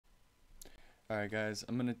Alright guys,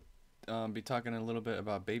 I'm going to be talking a little bit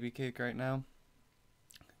about BabyCake right now.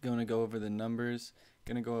 Going to go over the numbers,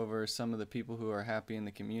 going to go over some of the people who are happy in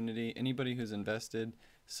the community. Anybody who's invested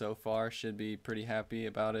so far should be pretty happy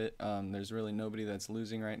about it. There's really nobody that's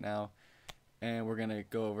losing right now. And we're going to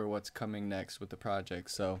go over what's coming next with the project.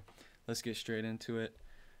 So let's get straight into it.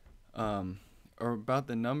 Or about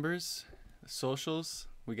the numbers, socials,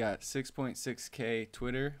 we got 6.6K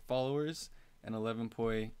Twitter followers and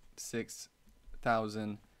 11.6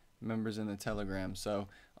 thousand members in the Telegram. So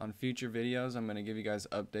on future videos I'm going to give you guys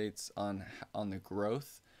updates on the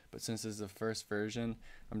growth, but since this is the first version,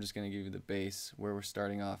 I'm just going to give you the base where we're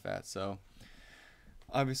starting off at. So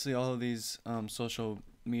obviously all of these social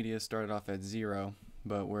media started off at 0,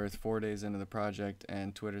 but we're 4 days into the project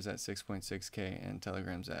and Twitter's at 6.6K and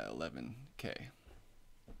Telegram's at 11K.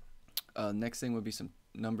 Next thing would be some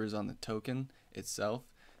numbers on the token itself.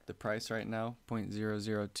 The price right now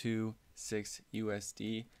 0.0026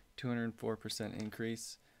 USD, 204%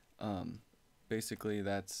 increase. Basically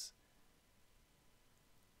that's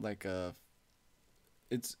like a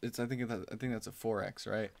I think that's a 4x,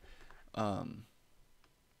 right?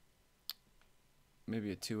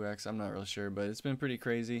 Maybe a 2x, I'm not real sure, but it's been pretty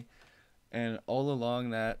crazy. And all along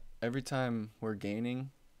that, every time we're gaining,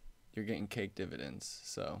 you're getting cake dividends,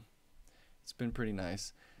 so it's been pretty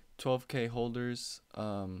nice. 12K holders.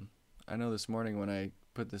 I know this morning when I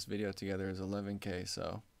put this video together is 11K,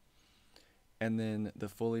 so. And then the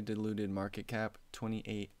fully diluted market cap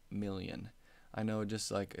 28 million. I know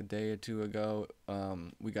just like a day or two ago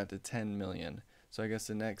we got to 10 million, so I guess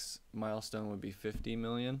the next milestone would be 50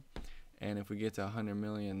 million, and if we get to 100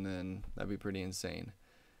 million then that'd be pretty insane.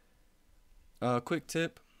 Quick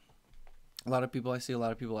tip, I see a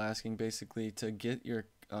lot of people asking, basically to get your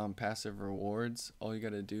passive rewards, all you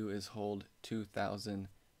got to do is hold 2,000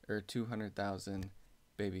 or 200,000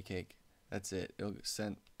 BabyCake. That's it. It'll get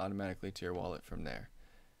sent automatically to your wallet from there.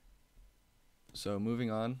 So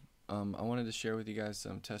moving on, I wanted to share with you guys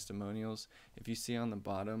some testimonials. If you see on the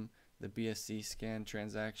bottom the BSC scan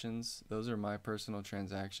transactions, those are my personal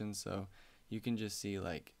transactions, so you can just see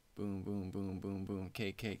like boom boom boom boom boom,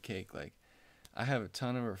 cake cake cake. Like I have a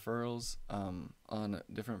ton of referrals on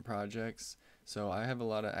different projects, so I have a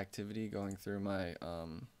lot of activity going through my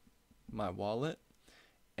my wallet,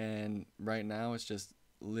 and right now it's just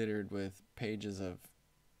littered with pages of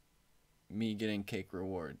me getting cake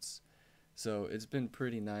rewards. So it's been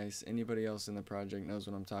pretty nice. Anybody else in the project knows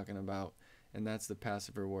what I'm talking about, and that's the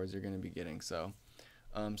passive rewards you're going to be getting. So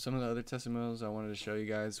some of the other testimonials I wanted to show you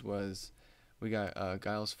guys was we got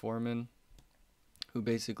Giles Foreman, who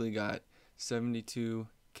basically got 72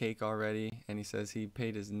 cake already, and he says he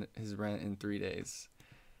paid his rent in 3 days.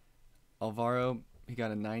 Alvaro, he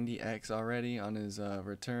got a 90x already on his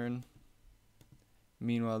return.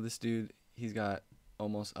 Meanwhile, this dude, he's got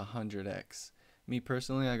almost 100x. Me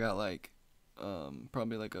personally, I got like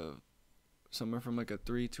probably like somewhere from like a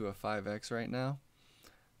 3 to a 5x right now.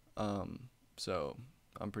 So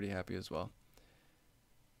I'm pretty happy as well.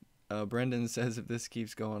 Brendan says if this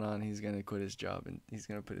keeps going on, he's gonna quit his job and he's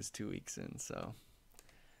gonna put his 2 weeks in. So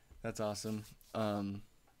that's awesome.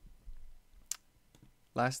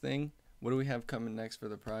 Last thing, what do we have coming next for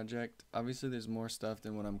the project? Obviously there's more stuff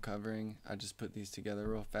than what I'm covering. I just put these together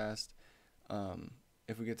real fast.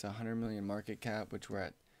 If we get to 100 million market cap, which we're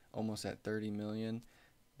at almost at 30 million,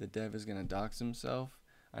 the dev is going to dox himself.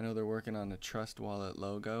 I know they're working on a Trust Wallet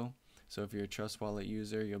logo, so if you're a Trust Wallet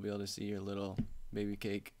user, you'll be able to see your little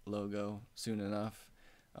BabyCake logo soon enough.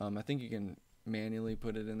 I think you can manually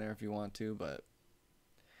put it in there if you want to, but.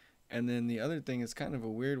 And then the other thing is kind of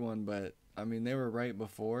a weird one, but I mean they were right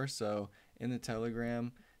before, so in the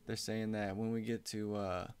Telegram they're saying that when we get to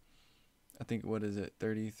I think, what is it,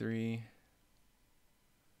 33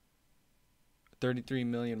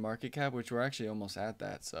 million market cap, which we're actually almost at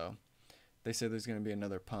that, so they said there's going to be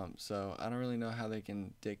another pump. So I don't really know how they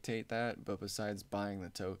can dictate that, but besides buying the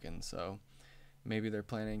token, so maybe they're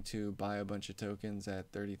planning to buy a bunch of tokens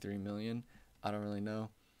at 33 million. I don't really know,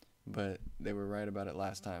 but they were right about it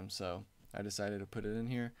last time, so I decided to put it in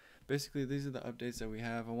here. Basically these are the updates that we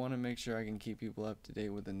have. I want to make sure I can keep people up to date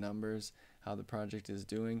with the numbers, how the project is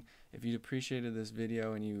doing. If you appreciated this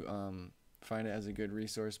video and you find it as a good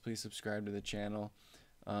resource, please subscribe to the channel.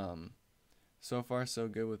 So far so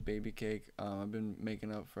good with BabyCake. I've been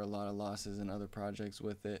making up for a lot of losses in other projects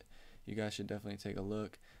with it. You guys should definitely take a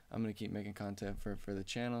look. I'm going to keep making content for the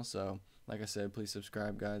channel, so like I said, please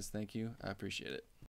subscribe guys. Thank you, I appreciate it.